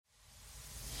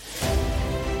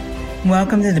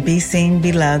Welcome to the Be Seen,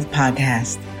 Be Loved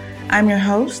podcast. I'm your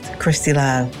host, Christy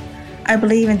Love. I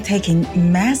believe in taking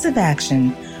massive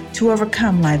action to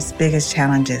overcome life's biggest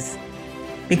challenges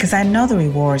because I know the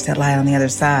rewards that lie on the other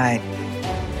side.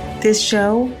 This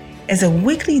show is a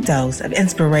weekly dose of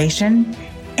inspiration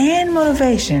and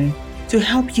motivation to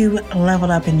help you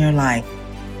level up in your life.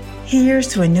 Here's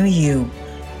to a new you,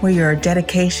 where your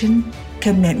dedication,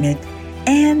 commitment,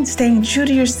 and staying true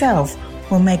to yourself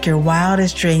will make your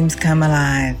wildest dreams come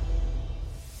alive.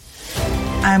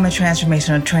 I'm a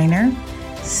transformational trainer,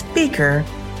 speaker,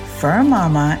 fur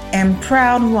mama, and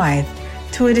proud wife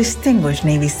to a distinguished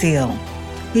Navy SEAL.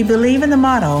 We believe in the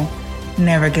motto,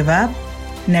 never give up,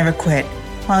 never quit,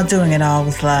 while doing it all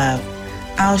with love.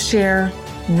 I'll share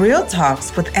real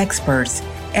talks with experts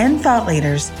and thought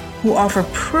leaders who offer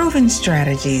proven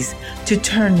strategies to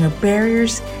turn your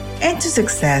barriers into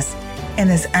success in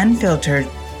this unfiltered,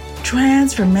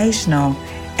 transformational,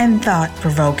 and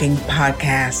thought-provoking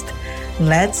podcast.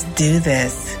 Let's do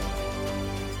this.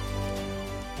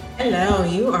 Hello,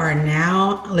 you are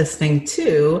now listening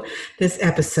to this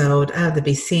episode of the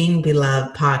Be Seen, Be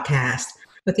Loved podcast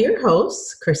with your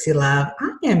host, Christy Love.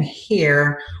 I am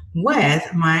here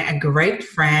with my great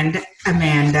friend,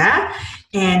 Amanda,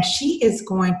 and she is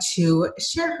going to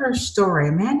share her story.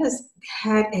 Amanda's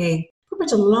had pretty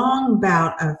much a long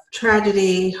bout of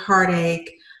tragedy,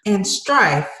 heartache, and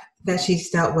strife that she's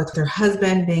dealt with her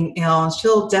husband being ill. And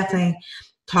she'll definitely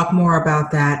talk more about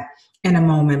that in a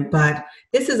moment. But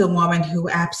this is a woman who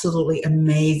absolutely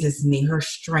amazes me. Her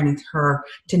strength, her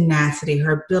tenacity,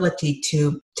 her ability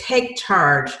to take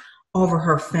charge over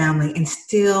her family and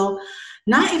still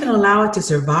not even allow it to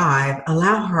survive,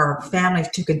 allow her family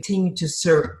to continue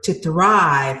to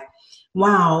thrive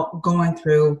while going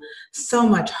through so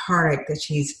much heartache that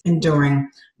she's enduring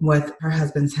with her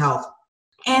husband's health.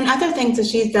 And other things that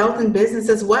she's dealt in business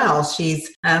as well. She's,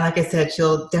 like I said,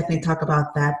 she'll definitely talk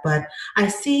about that. But I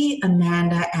see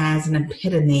Amanda as an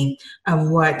epitome of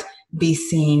what Be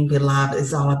Seen, Be Loved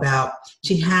is all about.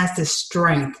 She has this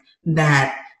strength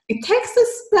that it takes a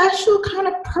special kind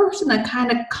of person to kind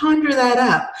of conjure that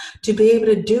up to be able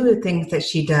to do the things that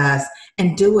she does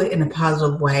and do it in a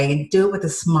positive way and do it with a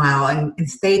smile and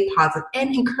stay positive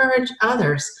and encourage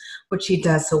others, which she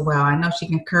does so well. I know she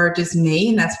encourages me,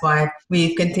 and that's why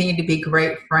we've continued to be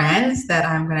great friends, that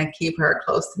I'm going to keep her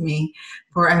close to me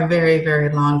for a very, very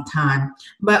long time.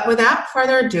 But without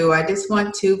further ado, I just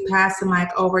want to pass the mic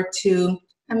over to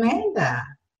Amanda.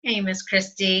 Hey, Miss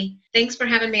Christy. Thanks for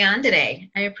having me on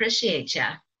today. I appreciate you.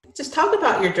 Just talk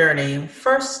about your journey.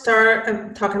 First,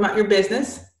 start talking about your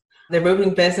business, the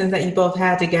roofing business that you both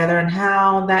had together, and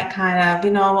how that kind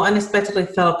of, unexpectedly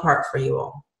fell apart for you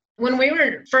all. When we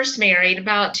were first married,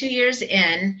 about 2 years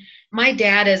in, my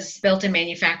dad has built and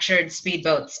manufactured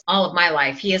speedboats all of my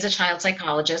life. He is a child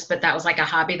psychologist, but that was like a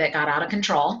hobby that got out of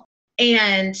control.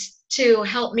 And to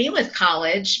help me with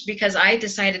college, because I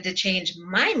decided to change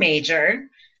my major,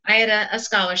 I had a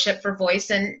scholarship for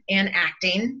voice and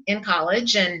acting in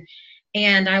college, and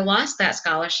I lost that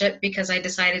scholarship because I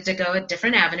decided to go a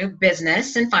different avenue,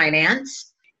 business and finance.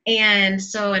 And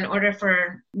so in order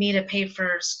for me to pay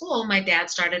for school, my dad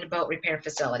started a boat repair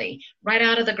facility right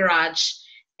out of the garage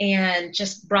and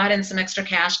just brought in some extra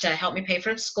cash to help me pay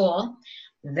for school.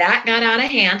 That got out of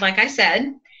hand, like I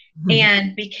said,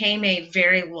 and became a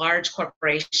very large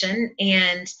corporation.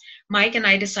 And Mike and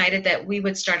I decided that we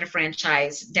would start a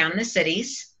franchise down in the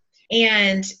cities.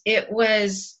 And it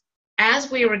was, as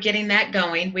we were getting that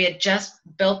going, we had just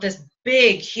built this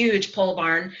big, huge pole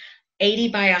barn, 80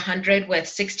 by 100 with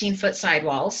 16-foot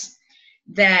sidewalls,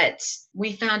 that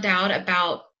we found out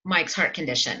about Mike's heart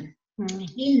condition.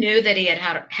 He knew that he had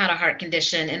a heart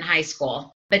condition in high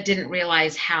school, but didn't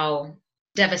realize how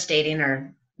devastating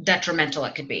or detrimental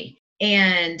it could be.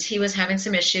 And he was having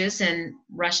some issues and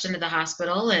rushed into the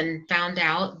hospital and found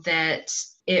out that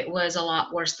it was a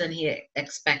lot worse than he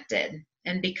expected.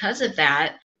 And because of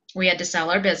that, we had to sell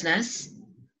our business.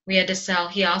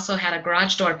 He also had a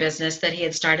garage door business that he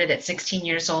had started at 16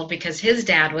 years old because his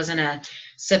dad was in a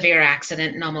severe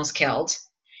accident and almost killed,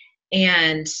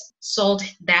 and sold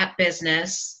that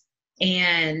business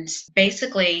and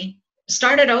basically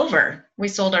started over. We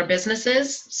sold our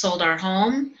businesses, sold our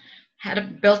home,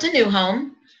 built a new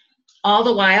home, all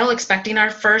the while expecting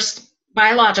our first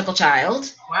biological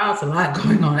child. Wow, it's a lot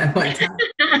going on at one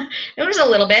time. It was a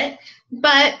little bit,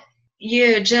 but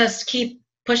you just keep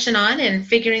pushing on and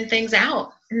figuring things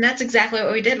out. And that's exactly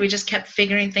what we did. We just kept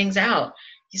figuring things out.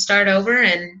 You start over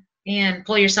and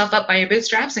pull yourself up by your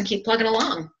bootstraps and keep plugging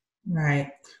along.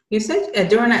 Right. You said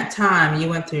during that time you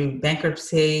went through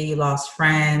bankruptcy, you lost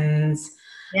friends.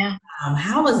 Yeah.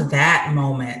 How was that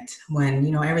moment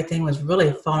when, everything was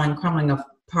really crumbling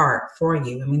apart for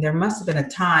you? I mean, there must have been a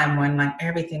time when like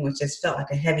everything was just felt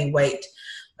like a heavy weight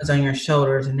was on your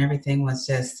shoulders and everything was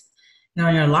just,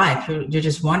 in your life, you're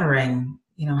just wondering,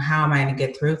 how am I going to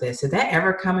get through this? Did that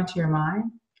ever come into your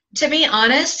mind? To be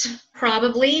honest,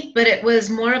 probably, but it was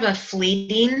more of a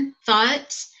fleeting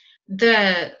thought.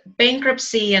 The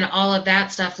bankruptcy and all of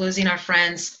that stuff, losing our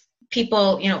friends,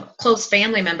 people, close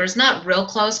family members, not real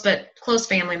close, but close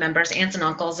family members, aunts and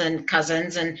uncles and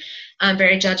cousins, and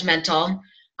very judgmental,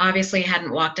 obviously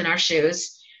hadn't walked in our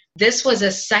shoes. This was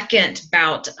a second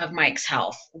bout of Mike's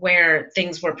health where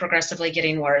things were progressively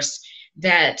getting worse,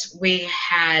 that we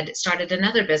had started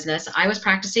another business. I was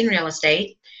practicing real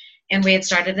estate, and we had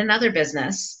started another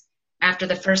business after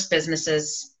the first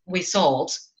businesses we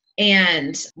sold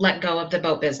and let go of the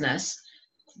boat business.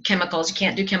 Chemicals, you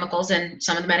can't do chemicals and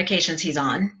some of the medications he's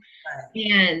on.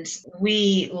 Right. And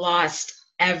we lost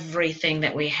everything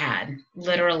that we had.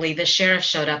 Literally, the sheriff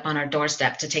showed up on our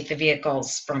doorstep to take the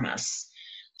vehicles from us.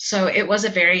 So it was a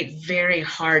very, very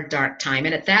hard, dark time.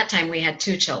 And at that time, we had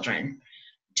two children,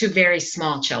 two very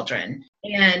small children.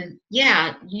 And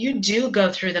yeah, you do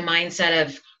go through the mindset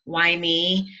of, why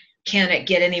me? Can it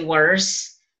get any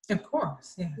worse? Of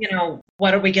course. Yeah.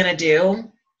 What are we going to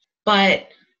do? But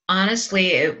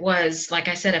honestly, it was, like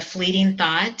I said, a fleeting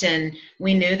thought. And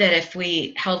we knew that if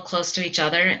we held close to each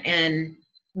other and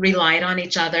relied on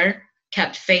each other,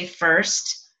 kept faith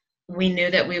first, we knew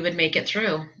that we would make it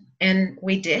through. And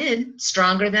we did,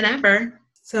 stronger than ever.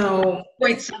 So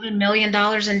 $1.7 million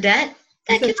in debt.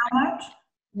 That gets how much?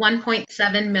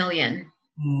 $1.7 million.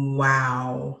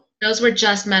 Wow. Those were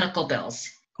just medical bills.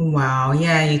 Wow.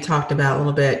 Yeah, you talked about a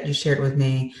little bit, you shared with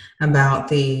me about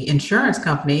the insurance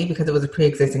company, because it was a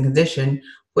pre-existing condition,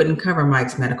 wouldn't cover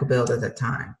Mike's medical bills at the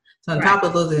time. So on top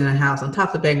of losing a house, on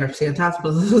top of bankruptcy, on top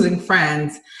of losing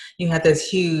friends, you had this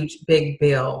huge, big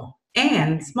bill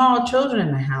and small children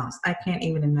in the house. I can't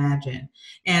even imagine.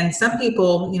 And some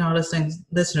people,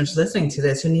 listeners listening to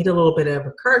this who need a little bit of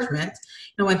encouragement,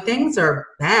 when things are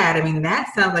bad, I mean,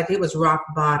 that sounds like it was rock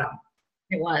bottom.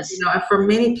 It was. And for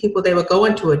many people, they would go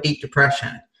into a deep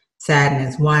depression,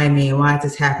 sadness. Why me? Why is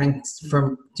this happening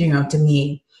to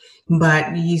me?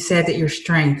 But you said that your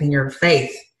strength and your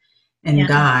faith in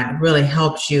God really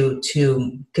helps you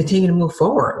to continue to move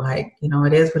forward. Like,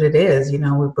 it is what it is,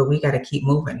 but we got to keep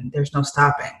moving. There's no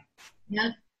stopping.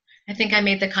 Yeah. I think I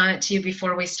made the comment to you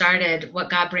before we started, what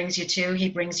God brings you to, he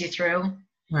brings you through.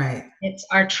 Right. It's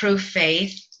our true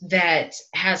faith that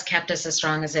has kept us as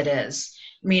strong as it is.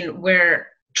 I mean, we're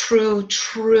true,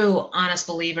 honest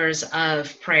believers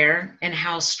of prayer and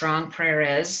how strong prayer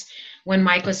is. When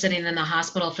Mike was sitting in the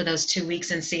hospital for those 2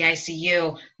 weeks in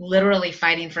CICU, literally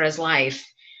fighting for his life,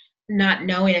 not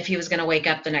knowing if he was going to wake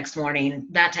up the next morning,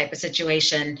 that type of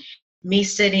situation, me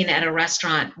sitting at a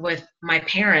restaurant with my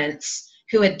parents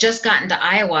who had just gotten to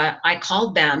Iowa, I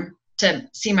called them to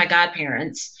see my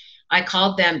godparents. I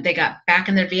called them, they got back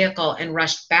in their vehicle and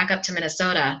rushed back up to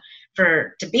Minnesota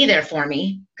to be there for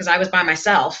me, because I was by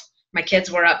myself. My kids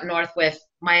were up north with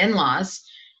my in-laws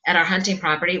at our hunting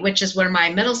property, which is where my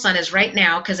middle son is right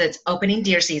now, because it's opening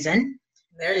deer season.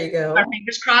 There you go. Our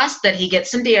fingers crossed that he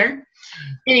gets some deer.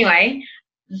 Anyway,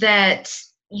 that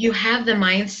you have the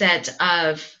mindset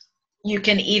of, you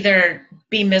can either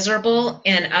be miserable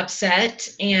and upset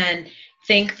and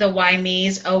think the why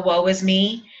me's, oh, woe is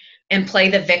me, and play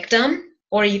the victim,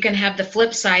 or you can have the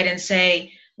flip side and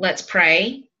say, let's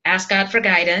pray, ask God for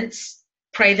guidance,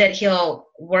 pray that he'll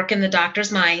work in the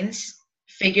doctor's minds,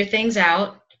 figure things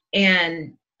out,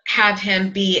 and have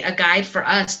him be a guide for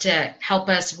us to help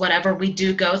us whatever we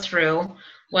do go through,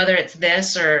 whether it's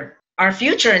this or our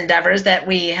future endeavors that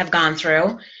we have gone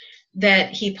through,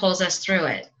 that he pulls us through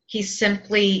it. He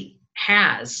simply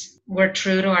has. We're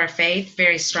true to our faith,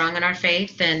 very strong in our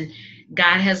faith, and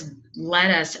God has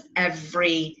led us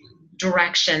every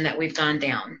direction that we've gone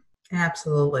down.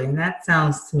 Absolutely. And that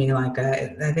sounds to me like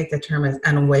I think the term is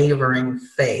unwavering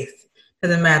faith.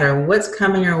 Doesn't matter what's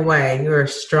coming your way, you're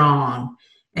strong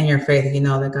in your faith, and you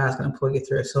know that God's going to pull you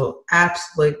through. So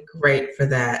absolutely great for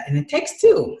that. And it takes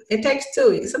two.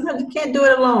 Sometimes you can't do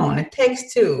it alone. It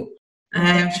takes two.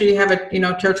 I'm sure you have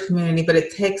a church community, but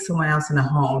it takes someone else in the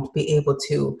home to be able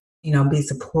to be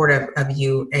supportive of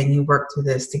you, and you work through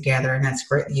this together. And that's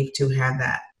great that you two have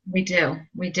that. We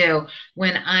do.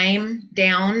 When I'm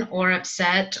down or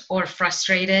upset or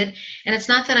frustrated, and it's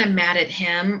not that I'm mad at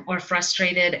him or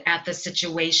frustrated at the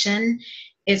situation,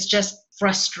 it's just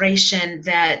frustration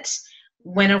that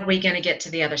when are we going to get to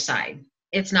the other side?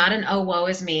 It's not an, oh, woe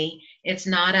is me. It's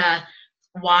not a,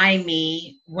 why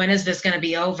me? When is this going to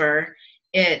be over?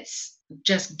 It's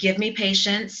just give me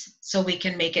patience so we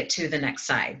can make it to the next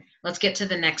side. Let's get to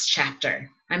the next chapter.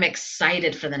 I'm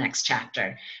excited for the next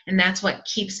chapter. And that's what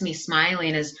keeps me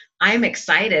smiling is I'm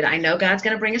excited. I know God's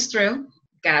going to bring us through.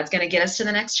 God's going to get us to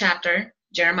the next chapter.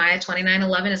 Jeremiah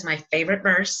 29:11 is my favorite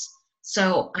verse.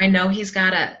 So I know he's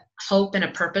got a hope and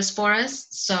a purpose for us.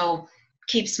 So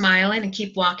keep smiling and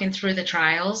keep walking through the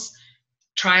trials.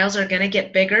 Trials are going to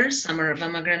get bigger. Some of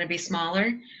them are going to be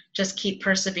smaller. Just keep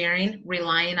persevering,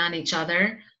 relying on each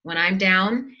other. When I'm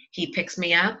down, he picks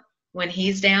me up. When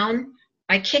he's down,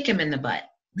 I kick him in the butt.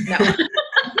 No.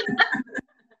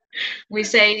 We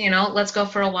say, let's go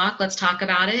for a walk. Let's talk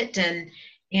about it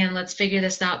and let's figure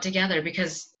this out together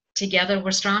because together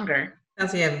we're stronger.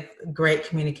 So you have great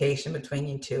communication between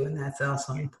you two, and that's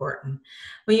also important.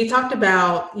 Well, you talked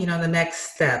about, the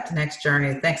next step, the next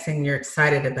journey, the next thing you're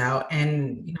excited about.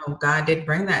 And, God did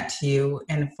bring that to you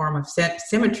in the form of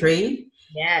symmetry.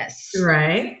 Yes.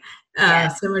 Right.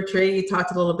 Yes. Symmetry. You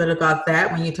talked a little bit about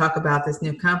that when you talk about this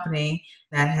new company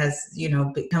that has,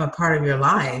 become a part of your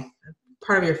life,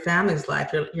 part of your family's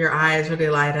life. Your eyes really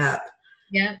light up.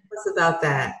 Yeah. What's about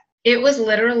that? It was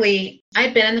literally,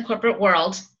 I'd been in the corporate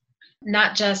world.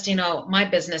 Not just, my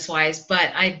business wise,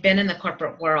 but I'd been in the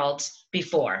corporate world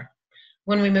before.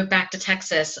 When we moved back to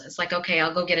Texas, it's like, okay,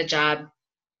 I'll go get a job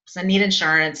because I need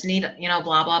insurance,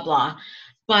 blah, blah, blah.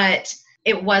 But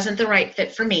it wasn't the right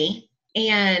fit for me.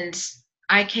 And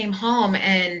I came home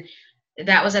and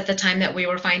that was at the time that we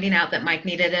were finding out that Mike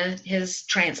needed his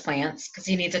transplants because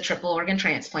he needs a triple organ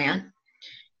transplant.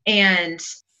 And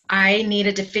I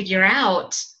needed to figure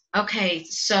out, okay,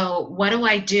 so what do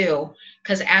I do?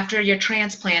 Because after you're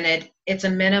transplanted, it's a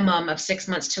minimum of 6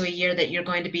 months to a year that you're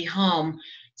going to be home,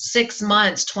 6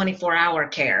 months, 24-hour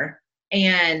care,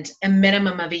 and a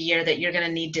minimum of a year that you're going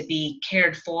to need to be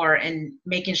cared for and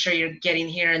making sure you're getting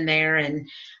here and there and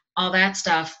all that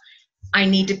stuff. I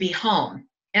need to be home.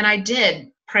 And I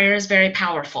did. Prayer is very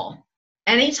powerful.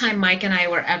 Anytime Mike and I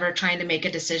were ever trying to make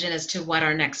a decision as to what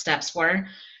our next steps were,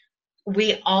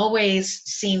 we always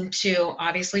seemed to,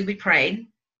 obviously we prayed,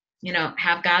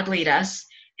 have God lead us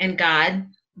and God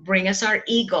bring us our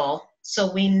eagle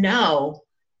so we know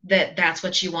that that's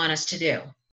what you want us to do.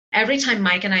 Every time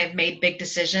Mike and I have made big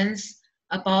decisions,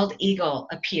 a bald eagle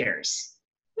appears.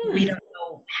 We don't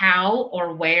know how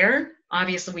or where.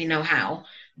 Obviously we know how,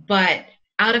 but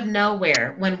out of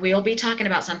nowhere, when we'll be talking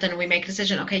about something and we make a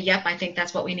decision, okay, yep, I think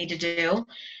that's what we need to do.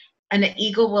 And the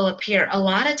eagle will appear. A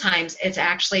lot of times it's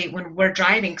actually when we're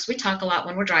driving, because we talk a lot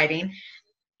when we're driving,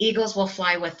 eagles will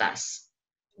fly with us.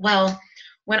 Well,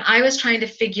 when I was trying to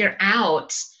figure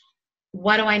out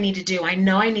what do I need to do, I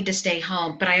know I need to stay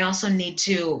home, but I also need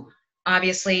to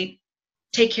obviously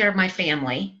take care of my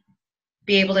family,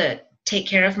 be able to take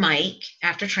care of Mike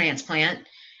after transplant,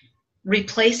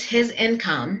 replace his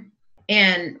income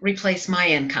and replace my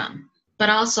income, but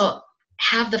also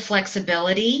have the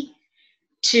flexibility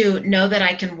to know that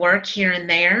I can work here and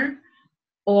there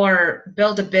or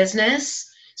build a business.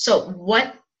 So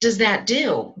what does that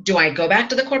do? Do I go back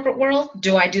to the corporate world?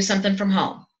 Do I do something from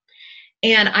home?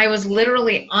 And I was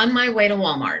literally on my way to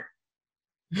Walmart.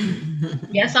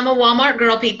 Yes, I'm a Walmart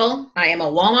girl, people. I am a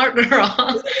Walmart girl.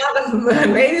 There's a lot of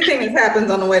amazing things happens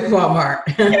on the way to Walmart.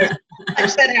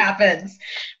 That happens.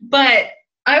 But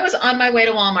I was on my way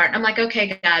to Walmart. I'm like,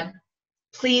 okay, God,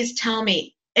 please tell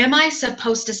me, am I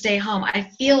supposed to stay home? I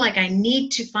feel like I need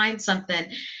to find something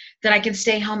that I can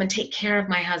stay home and take care of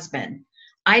my husband.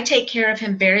 I take care of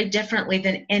him very differently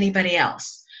than anybody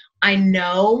else. I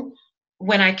know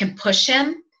when I can push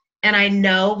him and I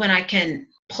know when I can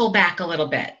pull back a little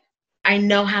bit. I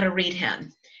know how to read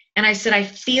him. And I said, I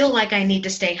feel like I need to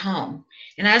stay home.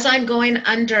 And as I'm going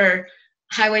under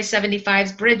Highway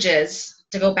 75's bridges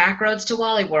to go back roads to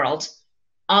Wally World,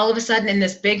 all of a sudden in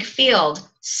this big field,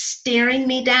 staring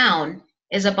me down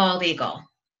is a bald eagle.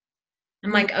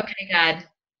 I'm like, okay, God,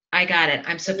 I got it.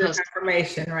 I'm supposed to.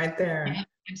 Information right there.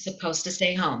 I'm supposed to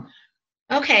stay home.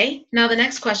 Okay, now the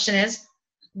next question is,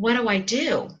 what do I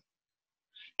do?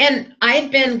 And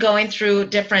I've been going through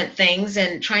different things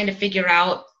and trying to figure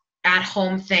out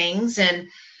at-home things, and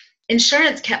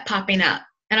insurance kept popping up.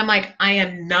 And I'm like, I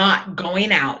am not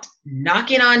going out,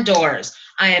 knocking on doors.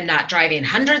 I am not driving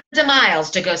hundreds of miles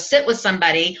to go sit with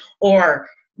somebody or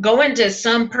go into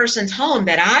some person's home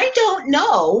that I don't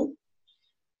know.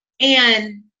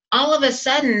 And all of a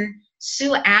sudden,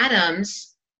 Sue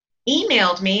Adams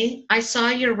emailed me, I saw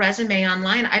your resume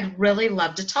online. I'd really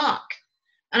love to talk.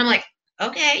 And I'm like,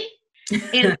 okay.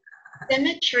 And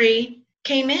Symmetry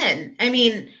came in. I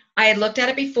mean, I had looked at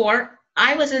it before.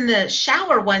 I was in the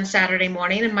shower one Saturday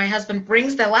morning and my husband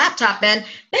brings the laptop in.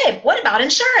 Babe, what about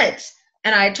insurance?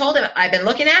 And I told him, I've been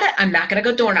looking at it. I'm not going to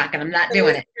go door knocking. I'm not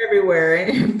doing it. Everywhere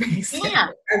in your face. Yeah.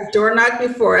 I've door knocked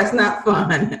before. That's not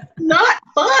fun. Not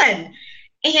fun.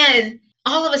 And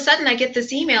all of a sudden I get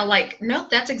this email like, nope,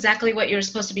 that's exactly what you're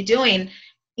supposed to be doing.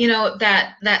 You know,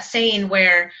 that saying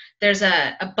where there's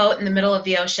a boat in the middle of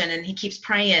the ocean and he keeps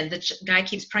praying. The guy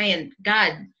keeps praying,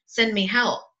 God, send me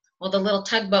help. Well, the little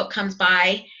tugboat comes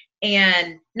by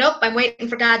and nope, I'm waiting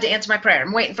for God to answer my prayer.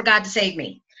 I'm waiting for God to save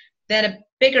me. Then a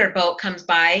bigger boat comes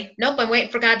by. Nope, I'm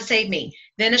waiting for God to save me.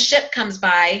 Then a ship comes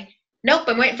by. Nope,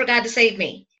 I'm waiting for God to save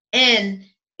me. And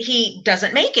he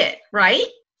doesn't make it, right?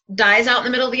 Dies out in the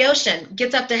middle of the ocean,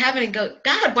 gets up to heaven and goes,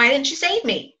 God, why didn't you save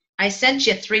me? I sent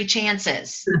you 3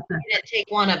 chances. You didn't take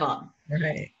one of them.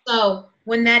 Right. So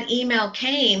when that email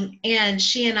came and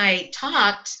she and I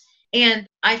talked and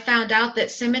I found out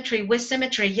that with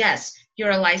Symmetry, yes,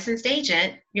 you're a licensed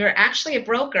agent. You're actually a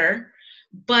broker,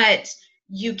 but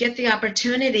you get the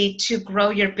opportunity to grow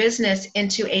your business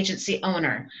into agency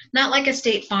owner, not like a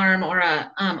State Farm or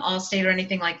a Allstate or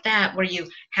anything like that, where you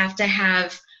have to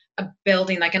have a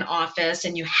building like an office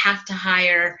and you have to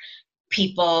hire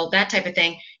people, that type of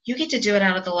thing. You get to do it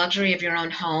out of the luxury of your own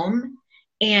home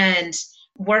and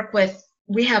work with,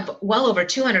 we have well over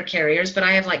 200 carriers, but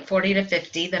I have like 40 to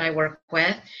 50 that I work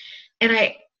with. And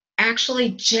I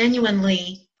actually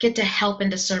genuinely get to help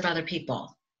and to serve other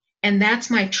people. And that's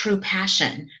my true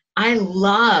passion. I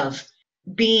love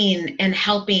being and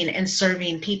helping and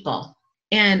serving people.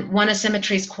 And one of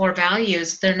Symmetry's core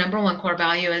values, their number one core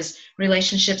value is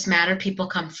relationships matter, people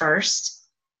come first.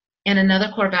 And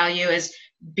another core value is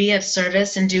be of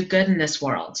service and do good in this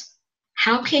world.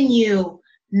 How can you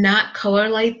not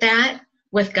correlate that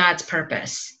with God's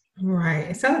purpose? Right.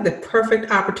 It sounds like the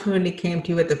perfect opportunity came to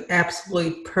you at the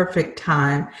absolutely perfect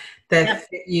time that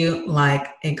fit you like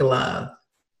a glove.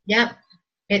 Yep,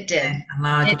 it did. And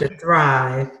allowed you to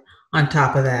thrive on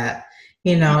top of that.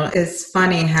 You know, it's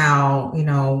funny how, you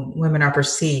know, women are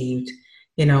perceived,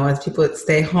 you know, as people that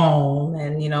stay home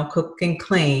and, you know, cook and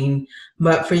clean.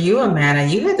 But for you,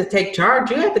 Amanda, you had to take charge.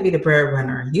 You had to be the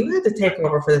breadwinner. You had to take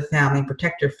over for the family,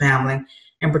 protect your family,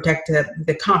 and protect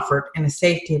the comfort and the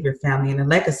safety of your family and the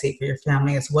legacy for your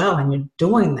family as well. And you're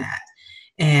doing that.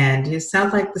 And it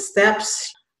sounds like the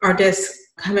steps are just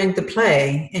coming to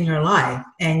play in your life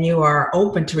and you are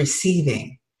open to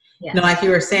receiving. Yes. You know, like you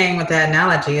were saying with that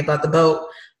analogy about the boat,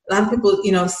 a lot of people,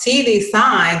 you know, see these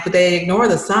signs, but they ignore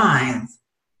the signs.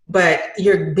 But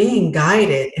you're being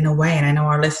guided in a way, and I know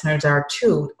our listeners are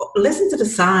too. Listen to the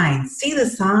signs, see the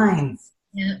signs.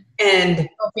 Yeah. And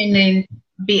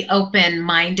be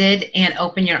open-minded and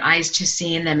open your eyes to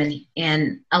seeing them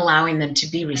and allowing them to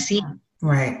be received.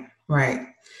 Right, right.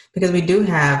 Because we do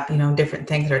have, you know, different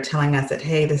things that are telling us that,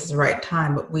 hey, this is the right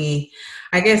time. But we,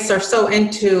 I guess, are so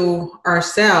into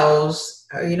ourselves,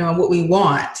 you know, what we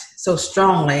want so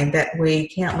strongly that we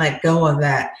can't let go of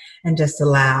that and just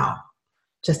allow.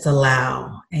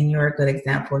 And you're a good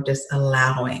example of just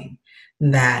allowing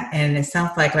that. And it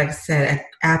sounds like I said, an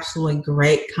absolutely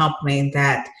great company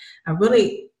that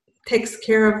really takes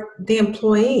care of the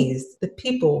employees, the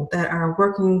people that are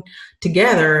working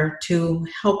together to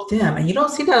help them. And you don't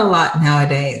see that a lot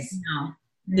nowadays. No.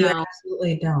 You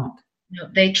absolutely don't. No,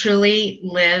 they truly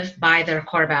live by their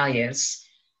core values.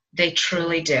 They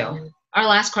truly do. Our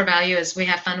last core value is we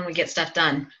have fun and we get stuff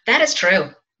done. That is true.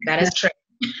 That is true.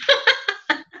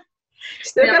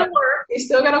 Still got to work. You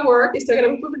still got to work. You still got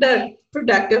to be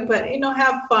productive, but, you know,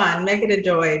 have fun. Make it a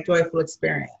joyful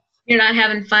experience. You're not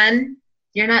having fun,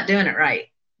 you're not doing it right.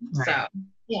 So,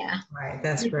 yeah. Right.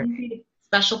 That's great.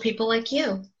 Special people like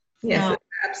you. Yes,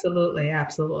 absolutely.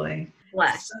 Absolutely.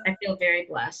 Blessed. I feel very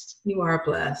blessed. You are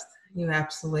blessed. You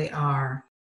absolutely are.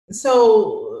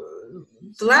 So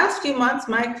the last few months,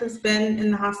 Mike has been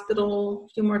in the hospital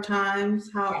a few more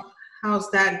times. How's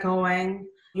that going?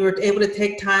 You were able to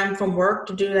take time from work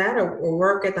to do that or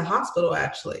work at the hospital,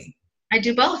 actually? I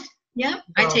do both. Yeah,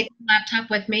 I take the laptop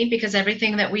with me because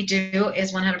everything that we do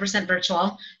is 100%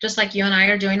 virtual, just like you and I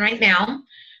are doing right now.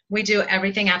 We do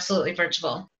everything absolutely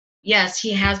virtual. Yes,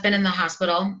 he has been in the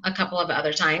hospital a couple of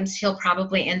other times. He'll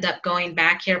probably end up going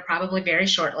back here probably very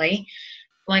shortly.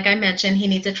 Like I mentioned, he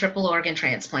needs a triple organ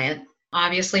transplant.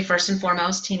 Obviously, first and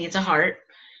foremost, he needs a heart.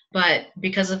 But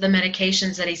because of the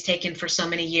medications that he's taken for so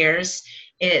many years,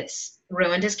 it's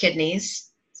ruined his kidneys.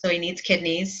 So he needs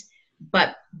kidneys.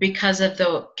 But because of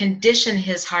the condition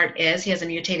his heart is, he has a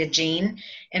mutated gene.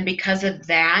 And because of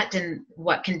that and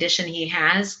what condition he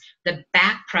has, the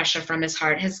back pressure from his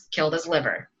heart has killed his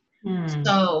liver.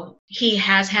 So he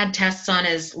has had tests on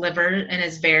his liver and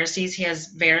his varices. He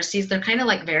has varices. They're kind of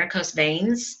like varicose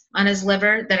veins on his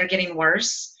liver that are getting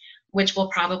worse. which will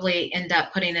probably end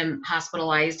up putting him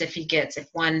hospitalized if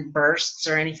one bursts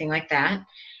or anything like that.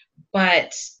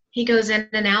 But he goes in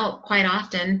and out quite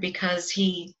often because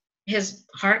his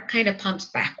heart kind of pumps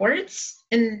backwards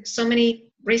in so many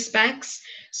respects.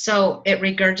 So it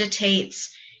regurgitates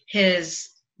his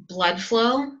blood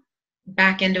flow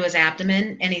back into his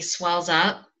abdomen, and he swells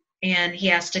up, and he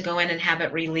has to go in and have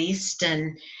it released.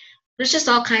 And there's just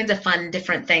all kinds of fun,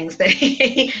 different things that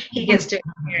he gets to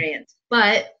experience.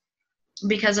 But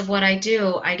because of what I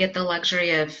do, I get the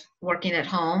luxury of working at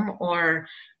home, or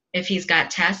if he's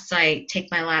got tests, I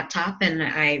take my laptop and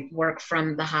I work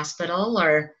from the hospital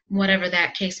or whatever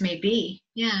that case may be.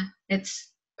 Yeah,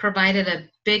 it's provided a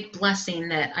big blessing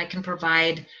that I can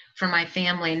provide for my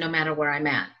family no matter where I'm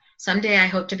at. Someday I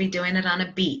hope to be doing it on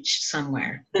a beach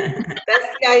somewhere.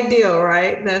 That's the ideal,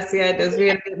 right? That's the ideal. We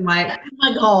gotta get Mike. That's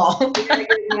my goal. We gotta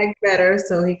get Mike better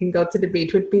so he can go to the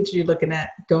beach. What beach are you looking at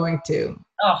going to?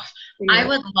 Oh, I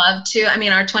would love to. I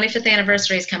mean, our 25th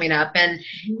anniversary is coming up, and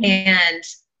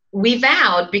we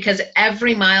vowed, because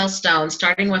every milestone,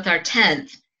 starting with our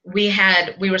 10th, we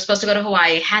were supposed to go to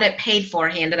Hawaii, had it paid for.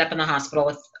 He ended up in the hospital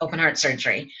with open heart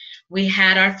surgery. We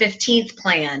had our 15th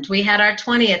planned. We had our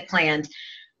 20th planned.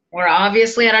 We're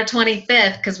obviously at our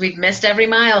 25th because we've missed every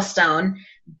milestone.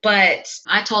 But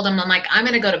I told him, I'm like, I'm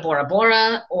going to go to Bora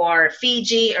Bora or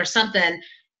Fiji or something.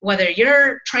 Whether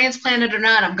you're transplanted or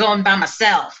not, I'm going by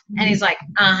myself. And he's like,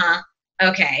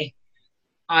 okay.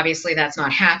 Obviously, that's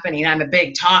not happening. I'm a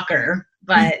big talker.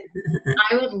 But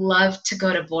I would love to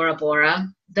go to Bora Bora.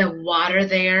 The water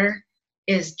there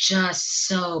is just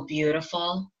so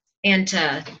beautiful. And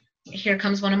here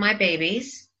comes one of my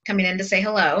babies coming in to say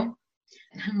hello.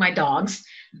 My dogs,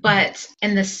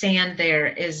 and the sand there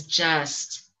is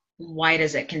just white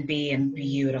as it can be and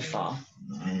beautiful.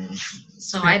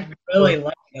 So I'd really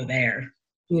love to go there.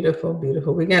 Beautiful,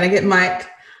 beautiful. We got to get Mike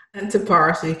to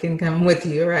Par so he can come with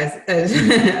you, as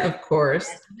of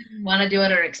course. Want to do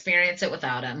it or experience it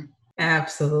without him.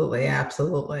 Absolutely,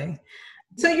 absolutely.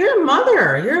 So you're a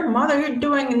mother. You're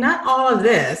doing not all of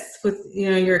this with,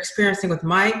 you're experiencing with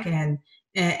Mike and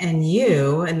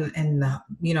you and the,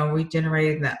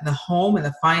 regenerating the home and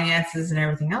the finances and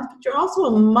everything else, but you're also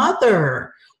a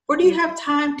mother. Where do you have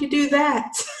time to do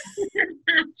that?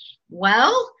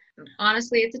 Well,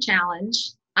 honestly, it's a challenge.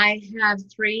 I have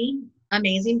 3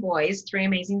 amazing boys, 3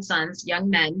 amazing sons, young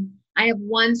men. I have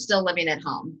one still living at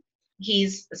home.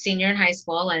 He's a senior in high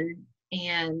school and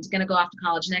going to go off to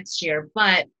college next year.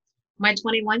 But my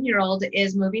 21-year-old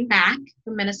is moving back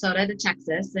from Minnesota to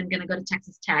Texas and going to go to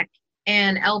Texas Tech.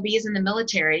 And LB is in the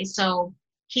military, so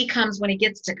he comes when he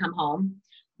gets to come home.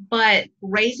 But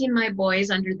raising my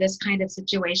boys under this kind of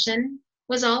situation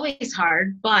was always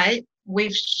hard, but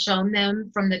we've shown them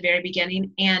from the very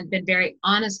beginning and been very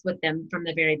honest with them from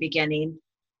the very beginning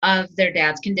of their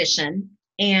dad's condition,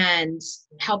 and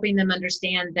helping them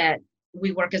understand that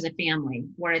we work as a family.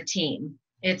 We're a team.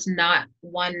 It's not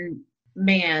one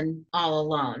man all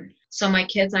alone. So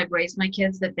I've raised my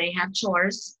kids that they have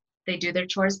chores. They do their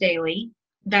chores daily.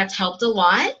 That's helped a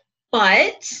lot.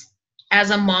 But as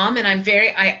a mom, and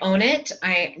I own it.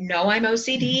 I know I'm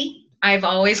OCD. I've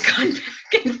always gone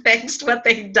back and fixed what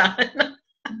they've done.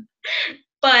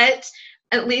 But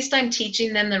at least I'm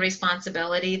teaching them the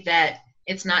responsibility that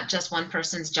it's not just one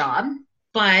person's job,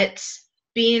 but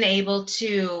being able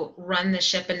to run the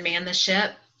ship and man the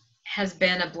ship has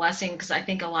been a blessing, because I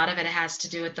think a lot of it has to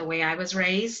do with the way I was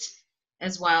raised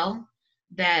as well,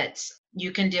 that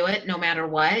you can do it no matter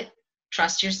what.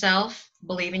 Trust yourself,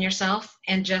 believe in yourself,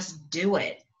 and just do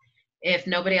it. If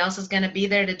nobody else is going to be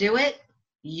there to do it,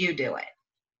 you do it.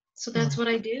 So that's what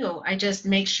I do. I just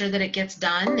make sure that it gets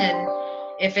done. And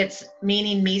if it's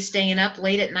meaning me staying up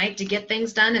late at night to get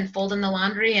things done and folding the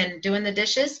laundry and doing the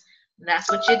dishes, that's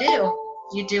what you do.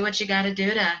 You do what you got to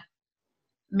do to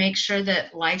make sure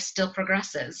that life still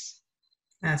progresses.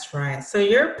 That's right. So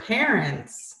your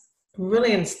parents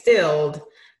really instilled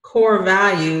core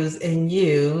values in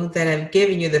you that have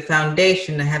given you the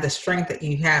foundation to have the strength that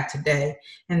you have today.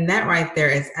 And that right there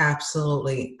is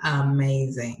absolutely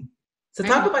amazing. So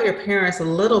talk about your parents a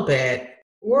little bit.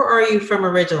 Where are you from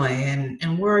originally,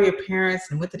 and where are your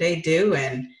parents, and what did they do,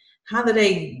 and how did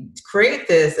they create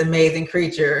this amazing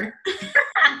creature?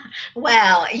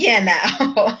 Well,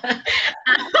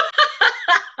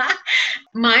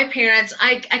 my parents,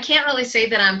 I can't really say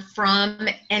that I'm from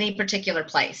any particular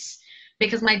place,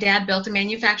 because my dad built and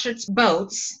manufactured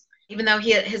boats, even though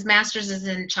his master's is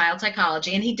in child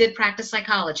psychology, and he did practice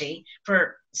psychology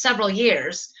for several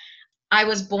years. I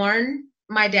was born,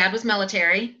 my dad was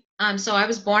military, so I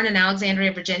was born in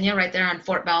Alexandria, Virginia, right there on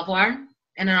Fort Belvoir,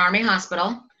 in an Army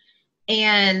hospital.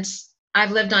 And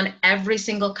I've lived on every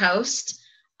single coast.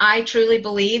 I truly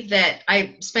believe that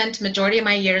I spent majority of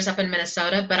my years up in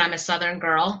Minnesota, but I'm a Southern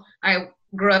girl. I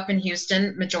grew up in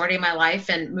Houston majority of my life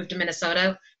and moved to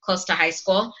Minnesota close to high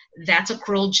school. That's a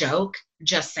cruel joke,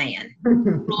 just saying.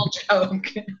 Cruel joke.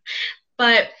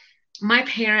 But my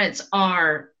parents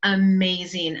are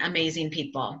amazing, amazing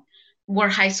people. We're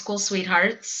high school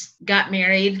sweethearts, got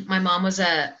married. My mom was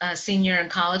a senior in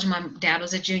college. My dad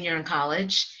was a junior in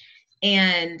college.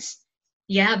 And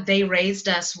yeah, they raised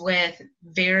us with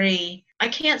very, I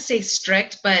can't say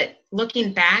strict, but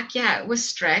looking back, yeah, it was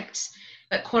strict,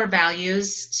 but core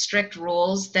values, strict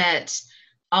rules that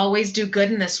always do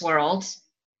good in this world.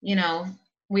 You know,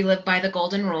 we live by the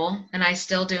golden rule, and I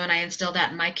still do, and I instill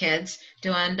that in my kids.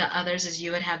 Do unto others as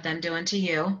you would have them do unto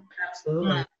you.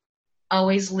 Absolutely.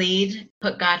 Always lead,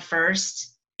 put God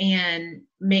first, and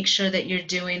make sure that you're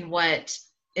doing what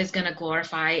is going to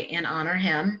glorify and honor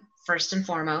Him first and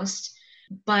foremost.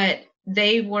 But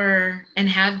they were and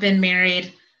have been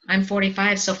married. I'm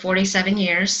 45, so 47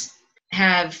 years,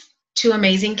 have 2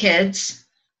 amazing kids.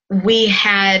 We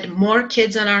had more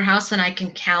kids in our house than I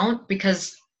can count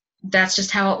because that's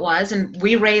just how it was. And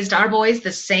we raised our boys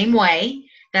the same way.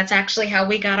 That's actually how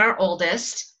we got our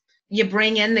oldest. You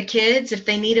bring in the kids if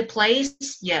they need a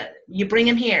place. Yeah, you bring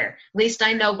them here. At least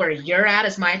I know where you're at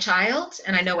as my child,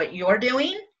 and I know what you're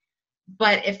doing.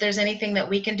 But if there's anything that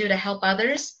we can do to help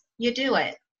others, you do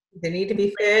it. They need to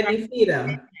be fed, you feed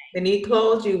them. They need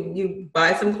clothes, you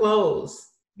buy some clothes.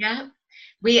 Yeah.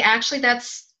 We actually,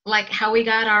 that's like how we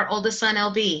got our oldest son,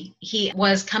 LB. He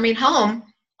was coming home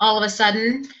all of a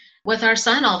sudden with our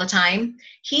son all the time.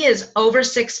 He is over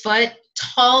 6 foot,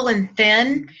 tall and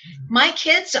thin. My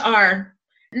kids are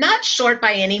not short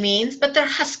by any means, but they're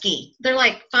husky. They're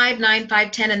like 5'9",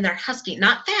 5'10", and they're husky.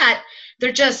 Not fat.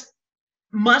 They're just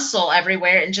muscle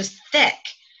everywhere and just thick.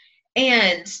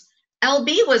 And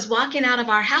LB was walking out of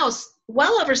our house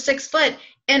well over 6 foot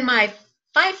in my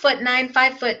 5'9",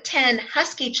 5'10"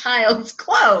 husky child's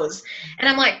clothes. And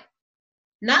I'm like,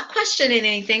 not questioning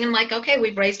anything. I'm like, okay,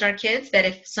 we've raised our kids that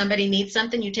if somebody needs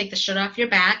something, you take the shirt off your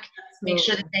back, make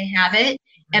sure that they have it,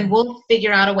 and we'll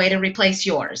figure out a way to replace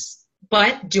yours.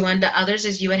 But do unto others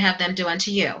as you would have them do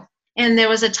unto you. And there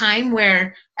was a time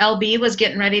where LB was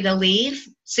getting ready to leave,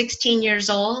 16 years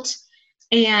old,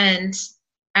 and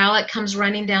Alec comes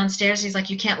running downstairs. He's like,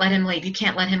 you can't let him leave. You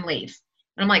can't let him leave.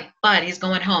 And I'm like, but he's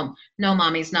going home. No,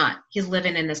 Mom, he's not. He's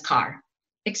living in his car.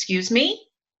 Excuse me?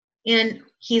 And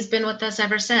he's been with us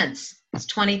ever since. He's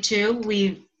 22.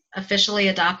 We officially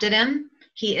adopted him.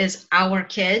 He is our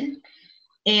kid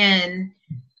and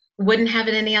wouldn't have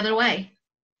it any other way.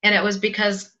 And it was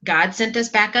because God sent us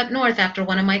back up north after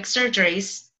one of Mike's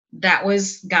surgeries. That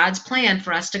was God's plan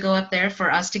for us to go up there,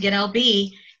 for us to get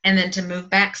LB, and then to move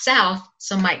back south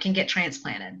so Mike can get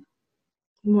transplanted.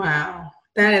 Wow.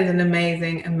 That is an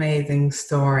amazing, amazing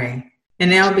story.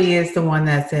 And LB is the one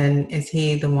that's is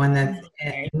he the one that's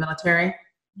in the military?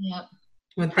 Yep.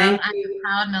 Well, thank you.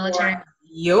 Proud military. For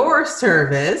your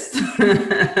service.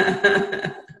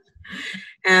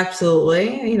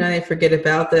 Absolutely. You know, they forget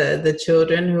about the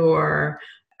children who are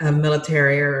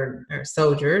military or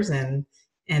soldiers and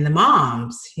the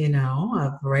moms, you know,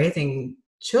 of raising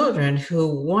children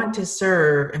who want to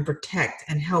serve and protect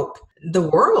and help the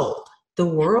world. The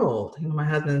world. You know, my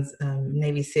husband's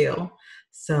Navy SEAL,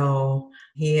 so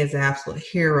he is an absolute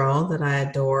hero that I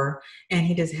adore, and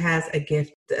he just has a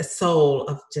gift, a soul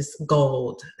of just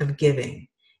gold of giving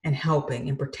and helping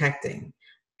and protecting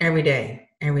every day.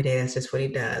 Every day, that's just what he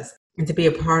does. And to be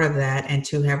a part of that and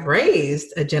to have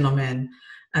raised a gentleman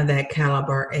of that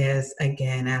caliber is,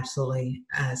 again, absolutely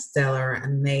stellar,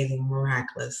 amazing,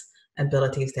 miraculous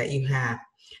abilities that you have.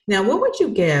 Now, what would you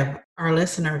give our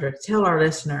listeners or tell our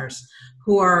listeners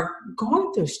who are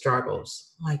going through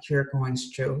struggles like you're going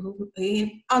through?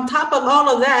 On top of all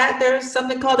of that, there's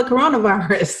something called the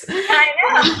coronavirus.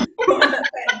 I know.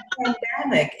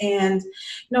 Pandemic. And,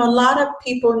 you know, a lot of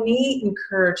people need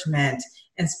encouragement,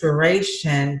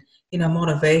 inspiration, you know,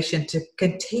 motivation to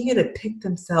continue to pick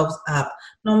themselves up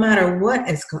no matter what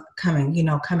is coming, you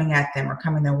know, coming at them or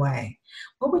coming their way.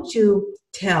 What would you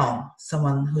tell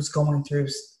someone who's going through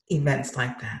events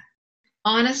like that?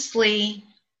 Honestly,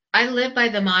 I live by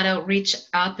the motto, reach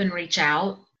up and reach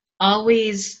out.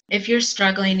 Always, if you're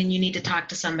struggling and you need to talk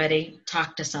to somebody,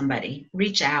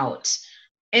 reach out.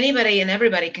 Anybody and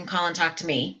everybody can call and talk to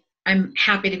me. I'm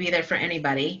happy to be there for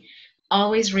anybody.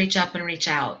 Always reach up and reach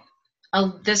out.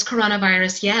 This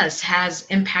coronavirus, yes, has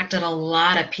impacted a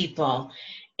lot of people,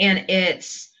 and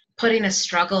it's putting a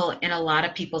struggle in a lot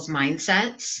of people's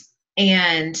mindsets.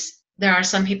 And there are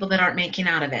some people that aren't making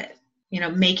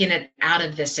it out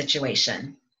of this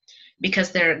situation.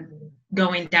 because they're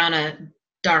going down a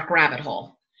dark rabbit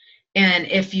hole. And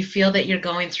if you feel that you're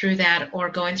going through that or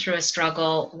going through a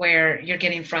struggle where you're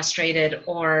getting frustrated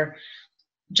or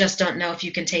just don't know if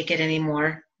you can take it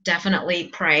anymore, definitely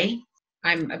pray.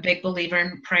 I'm a big believer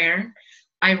in prayer.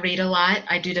 I read a lot.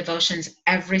 I do devotions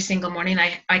every single morning.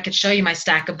 I could show you my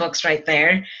stack of books right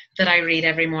there that I read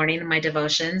every morning in my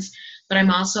devotions. But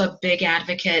I'm also a big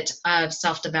advocate of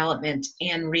self-development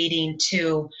and reading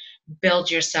to build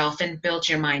yourself and build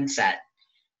your mindset.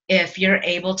 If you're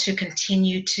able to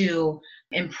continue to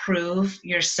improve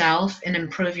yourself and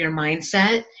improve your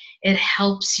mindset, it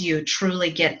helps you truly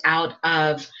get out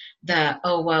of the,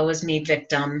 oh, woe is me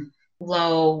victim,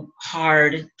 low,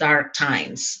 hard, dark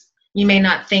times. You may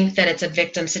not think that it's a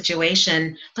victim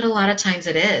situation, but a lot of times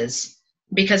it is,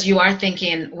 because you are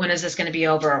thinking, when is this going to be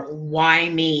over? Why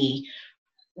me?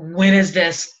 When is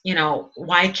this,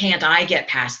 why can't I get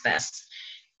past this?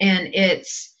 And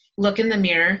it's look in the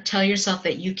mirror, tell yourself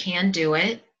that you can do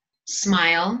it,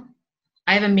 smile.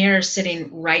 I have a mirror sitting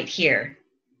right here,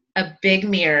 a big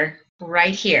mirror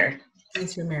right here.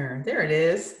 It's your mirror. There it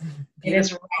is. It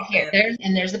is right here.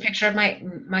 There's the picture of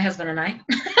my husband and I.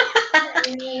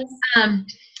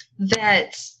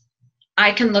 That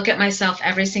I can look at myself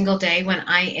every single day when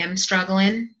I am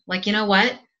struggling. Like, you know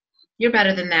what? You're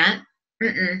better than that.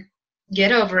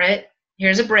 Get over it.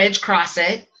 Here's a bridge, cross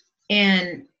it.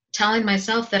 And telling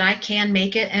myself that I can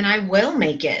make it and I will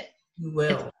make it. You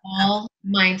will. It's all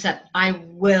mindset. I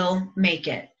will make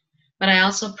it. But I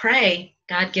also pray,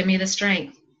 God, give me the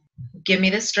strength. Give me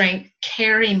the strength.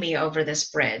 Carry me over this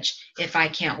bridge if I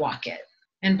can't walk it.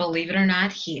 And believe it or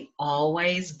not, he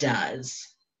always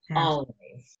does. Yeah.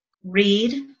 Always.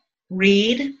 Read.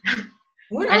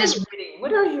 What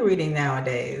are you reading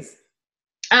nowadays?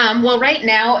 Well, right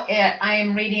now I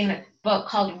am reading a book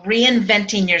called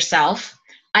Reinventing Yourself.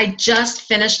 I just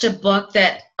finished a book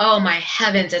that, oh my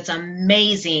heavens, it's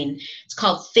amazing. It's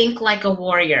called Think Like a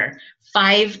Warrior,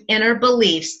 5 Inner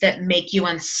Beliefs That Make You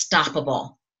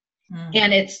Unstoppable.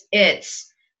 And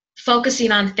it's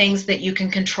focusing on things that you can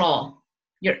control,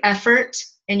 your effort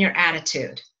and your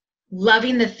attitude,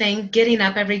 loving the thing, getting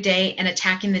up every day and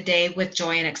attacking the day with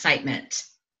joy and excitement,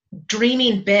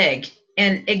 dreaming big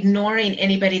and ignoring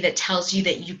anybody that tells you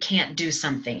that you can't do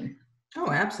something. Oh,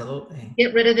 absolutely.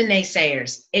 Get rid of the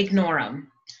naysayers, ignore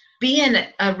them. Be in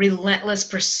a relentless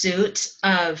pursuit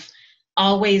of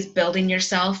always building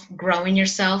yourself, growing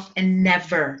yourself, and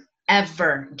never,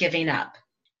 ever giving up.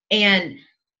 And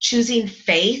choosing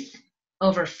faith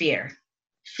over fear.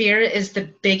 Fear is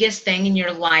the biggest thing in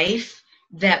your life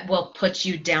that will put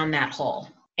you down that hole.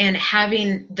 And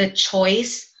having the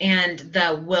choice and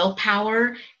the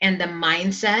willpower and the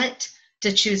mindset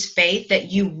to choose faith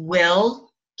that you will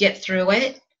get through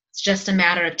it. It's just a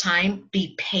matter of time.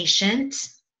 Be patient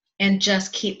and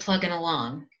just keep plugging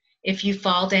along. If you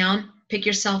fall down, pick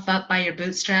yourself up by your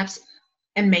bootstraps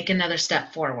and make another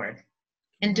step forward.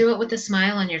 And do it with a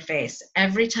smile on your face.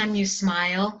 Every time you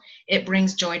smile, it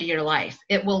brings joy to your life.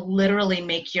 It will literally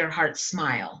make your heart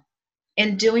smile.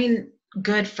 And doing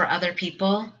good for other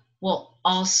people will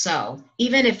also,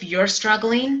 even if you're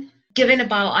struggling, giving a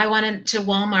bottle. I went to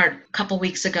Walmart a couple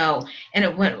weeks ago, and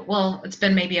it's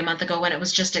been maybe a month ago, when it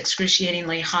was just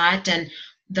excruciatingly hot, and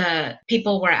the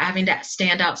people were having to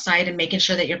stand outside and making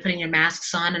sure that you're putting your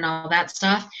masks on and all that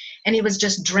stuff. And he was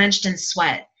just drenched in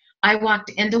sweat. I walked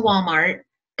into Walmart,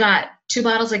 got 2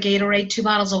 bottles of Gatorade, 2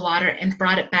 bottles of water, and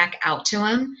brought it back out to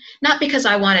him. Not because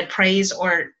I wanted praise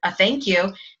or a thank you.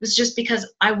 It was just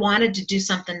because I wanted to do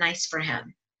something nice for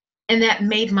him. And that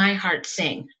made my heart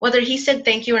sing. Whether he said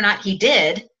thank you or not, he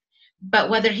did. But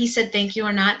whether he said thank you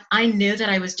or not, I knew that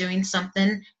I was doing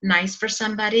something nice for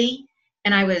somebody,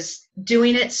 and I was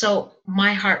doing it so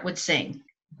my heart would sing.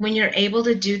 When you're able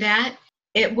to do that,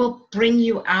 it will bring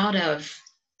you out of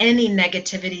any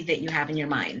negativity that you have in your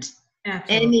mind.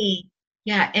 Absolutely.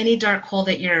 Any dark hole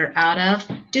that you're out of,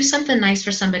 do something nice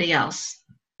for somebody else.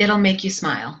 It'll make you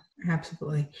smile.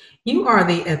 Absolutely. You are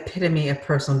the epitome of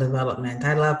personal development.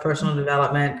 I love personal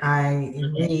development. I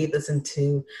read, listen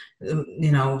to,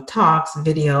 talks,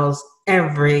 videos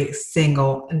every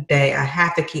single day. I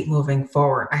have to keep moving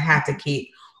forward. I have to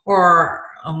keep, or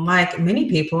like many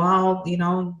people, I'll,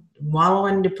 wallow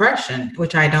in depression,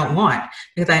 which I don't want,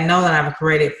 because I know that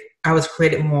I was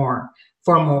created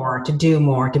for more, to do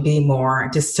more, to be more,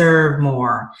 to serve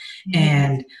more. Mm-hmm.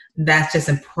 And that's just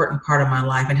an important part of my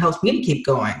life and helps me to keep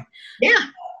going. Yeah.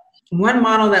 One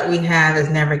model that we have is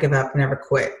never give up, never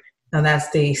quit. Now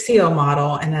that's the CO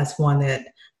model. And that's one that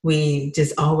we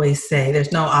just always say,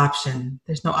 there's no option.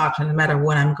 There's no option, no matter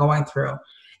what I'm going through.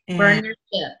 And burn your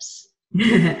ships.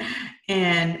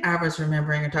 And I was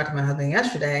remembering and talking to my husband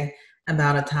yesterday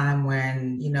about a time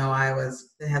when, I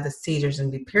had the seizures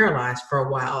and be paralyzed for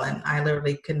a while and I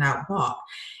literally could not walk.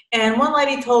 And one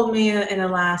lady told me in the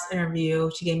last interview,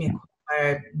 she gave me a quote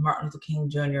by Martin Luther King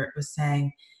Jr. It was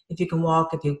saying, if you can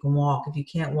walk, if you can walk, if you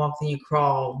can't walk, then you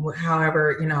crawl.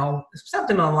 However,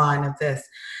 something on the line of this.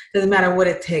 Doesn't matter what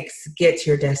it takes to get to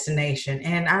your destination.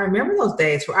 And I remember those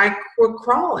days where I would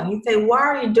crawl and he'd say, why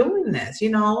are you doing this?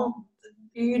 You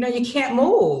can't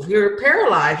move. You're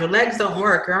paralyzed. Your legs don't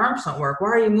work. Your arms don't work. Why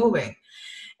are you moving?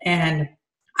 And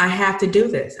I have to do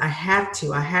this. I have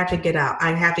to get out.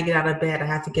 I have to get out of bed. I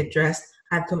have to get dressed.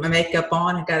 I have to put my makeup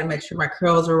on. I got to make sure my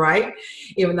curls are right.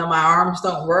 Even though my arms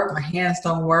don't work, my hands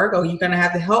don't work. Oh, you're going to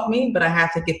have to help me, but I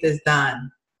have to get this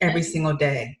done every single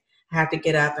day. I have to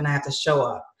get up and I have to show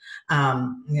up.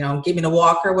 Give me the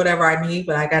walker, whatever I need,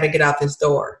 but I got to get out this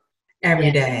door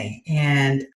every day.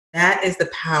 And that is the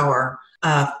power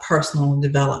of personal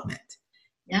development.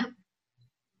 Yeah.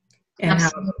 And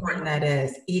Absolutely. How important that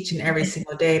is each and every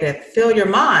single day to fill your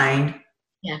mind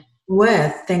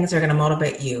with things that are going to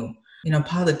motivate you.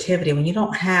 Positivity. When you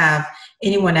don't have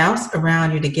anyone else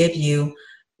around you to give you,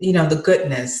 the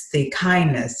goodness, the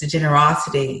kindness, the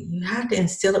generosity, you have to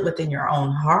instill it within your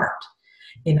own heart.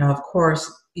 Of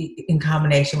course, in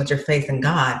combination with your faith in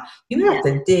God, you have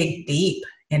to dig deep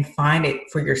and find it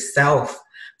for yourself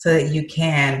so that you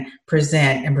can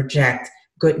present and project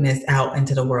goodness out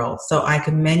into the world. So I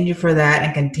commend you for that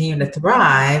and continue to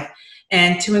thrive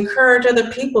and to encourage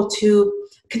other people to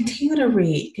continue to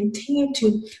read, continue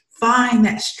to find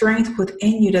that strength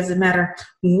within you. Doesn't matter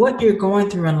what you're going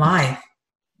through in life.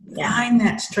 Find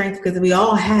that strength because we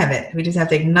all have it. We just have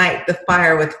to ignite the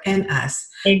fire within us.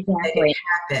 Exactly. Make it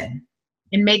happen.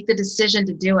 And make the decision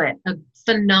to do it. A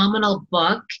phenomenal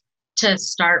book to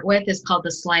start with is called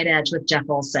The Slight Edge with Jeff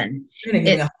Olson. You're going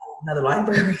to give me another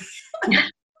library.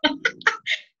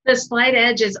 The Slight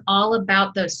Edge is all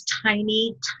about those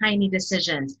tiny, tiny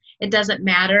decisions. It doesn't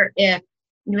matter if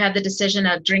you have the decision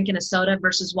of drinking a soda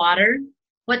versus water.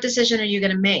 What decision are you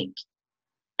going to make?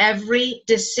 Every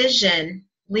decision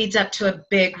leads up to a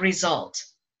big result.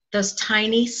 Those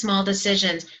tiny, small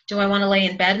decisions. Do I want to lay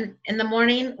in bed in the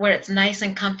morning where it's nice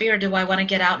and comfy, or do I want to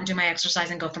get out and do my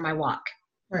exercise and go for my walk?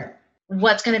 Right.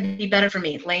 What's going to be better for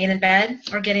me, laying in bed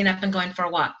or getting up and going for a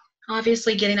walk?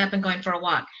 Obviously, getting up and going for a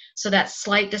walk. So that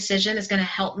slight decision is going to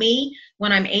help me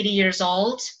when I'm 80 years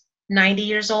old, 90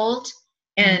 years old.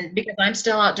 And because I'm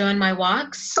still out doing my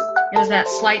walks, it was that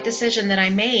slight decision that I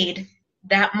made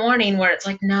that morning where it's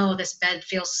like, no, this bed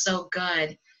feels so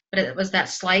good. But it was that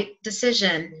slight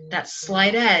decision, that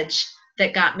slight edge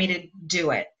that got me to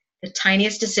do it. The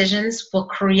tiniest decisions will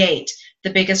create the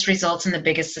biggest results and the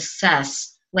biggest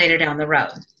success later down the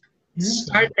road.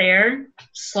 Start there.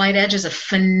 Slight Edge is a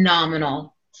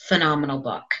phenomenal, phenomenal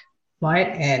book. Slight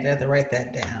Edge, I have to write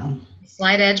that down.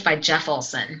 Slight Edge by Jeff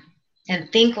Olson. And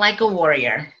Think Like a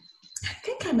Warrior. I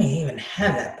think I may even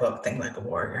have that book, Think Like a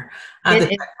Warrior.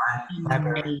 It is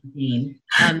amazing.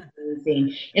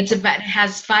 Amazing. It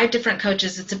has 5 different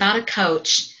coaches. It's about a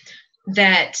coach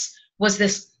that was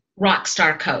this rock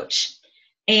star coach.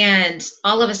 And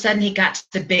all of a sudden he got to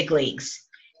the big leagues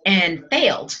and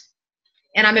failed.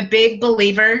 And I'm a big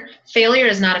believer, failure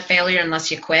is not a failure unless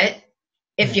you quit.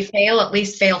 If you fail, at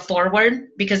least fail forward,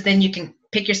 because then you can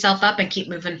pick yourself up and keep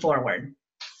moving forward.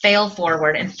 Fail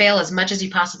forward and fail as much as you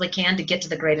possibly can to get to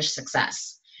the greatest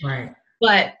success. Right.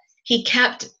 But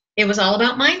it was all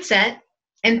about mindset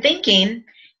and thinking,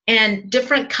 and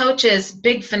different coaches,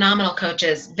 big phenomenal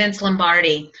coaches, Vince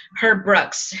Lombardi, Herb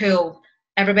Brooks, who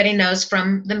everybody knows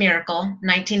from The Miracle,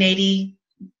 1980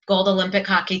 gold Olympic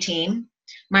hockey team.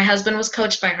 My husband was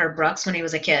coached by Herb Brooks when he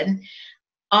was a kid.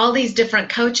 All these different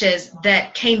coaches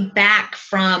that came back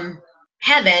from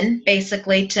heaven,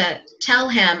 basically, to tell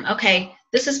him, okay,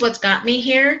 this is what's got me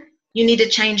here. You need to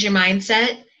change your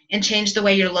mindset and change the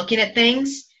way you're looking at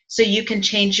things so you can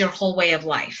change your whole way of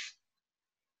life.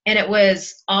 And it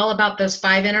was all about those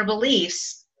 5 inner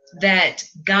beliefs that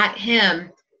got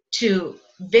him to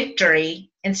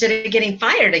victory. Instead of getting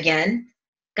fired again,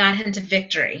 got him to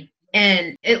victory.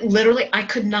 And it literally, I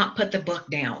could not put the book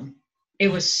down. It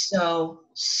was so,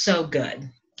 so good.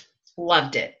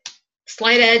 Loved it.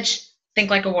 Slight Edge, Think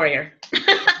Like a Warrior.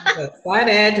 Slight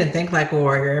Edge and Think Like a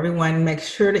Warrior. Everyone, make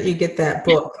sure that you get that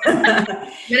book. I'm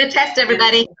going to test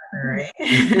everybody. All right.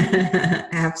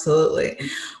 Absolutely.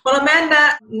 Well,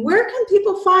 Amanda, where can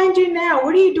people find you now?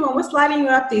 What are you doing? What's lighting you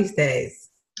up these days?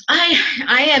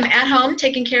 I am at home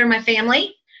taking care of my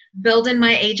family, building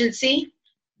my agency,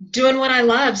 doing what I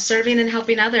love, serving and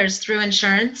helping others through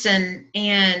insurance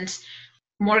and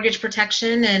mortgage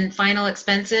protection and final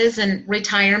expenses and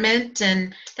retirement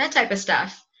and that type of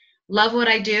stuff. Love what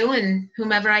I do, and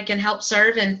whomever I can help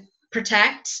serve and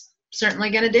protect,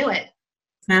 certainly going to do it.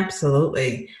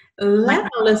 Absolutely. Let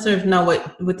our listeners know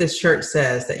what this shirt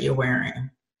says that you're wearing.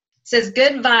 It says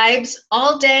good vibes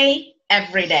all day,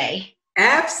 every day.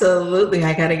 Absolutely.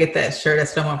 I got to get that shirt.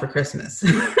 That's the one for Christmas.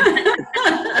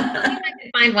 I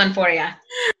can find one for you.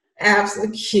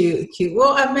 Absolutely cute.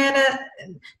 Well, Amanda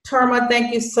Torma,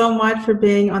 thank you so much for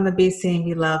being on the Be Seen,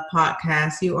 Be Loved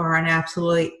podcast. You are an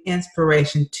absolute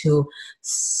inspiration to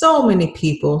so many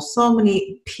people,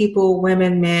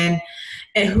 women, men,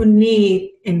 and who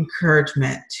need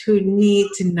encouragement, who need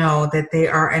to know that they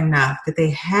are enough, that they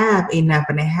have enough,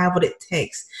 and they have what it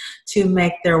takes to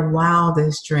make their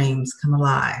wildest dreams come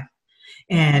alive.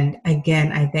 And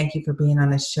again, I thank you for being on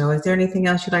the show. Is there anything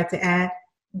else you'd like to add?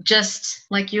 Just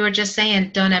like you were just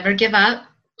saying, don't ever give up.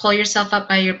 Pull yourself up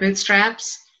by your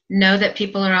bootstraps. Know that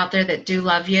people are out there that do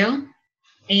love you,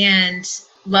 and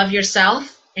love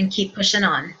yourself, and keep pushing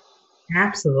on.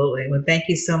 Absolutely. Well, thank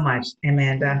you so much,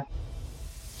 Amanda.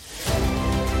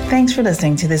 Thanks for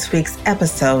listening to this week's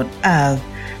episode of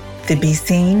the Be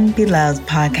Seen, Be Loved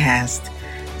podcast.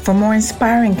 For more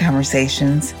inspiring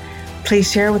conversations,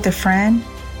 please share with a friend.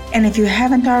 And if you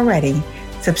haven't already,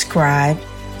 subscribe,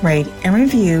 rate, and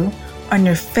review on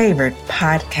your favorite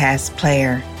podcast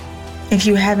player. If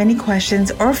you have any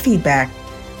questions or feedback,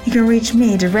 you can reach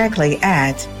me directly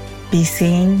at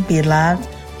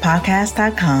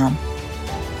BeSeenBeLovedPodcast.com.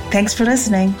 Thanks for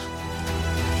listening.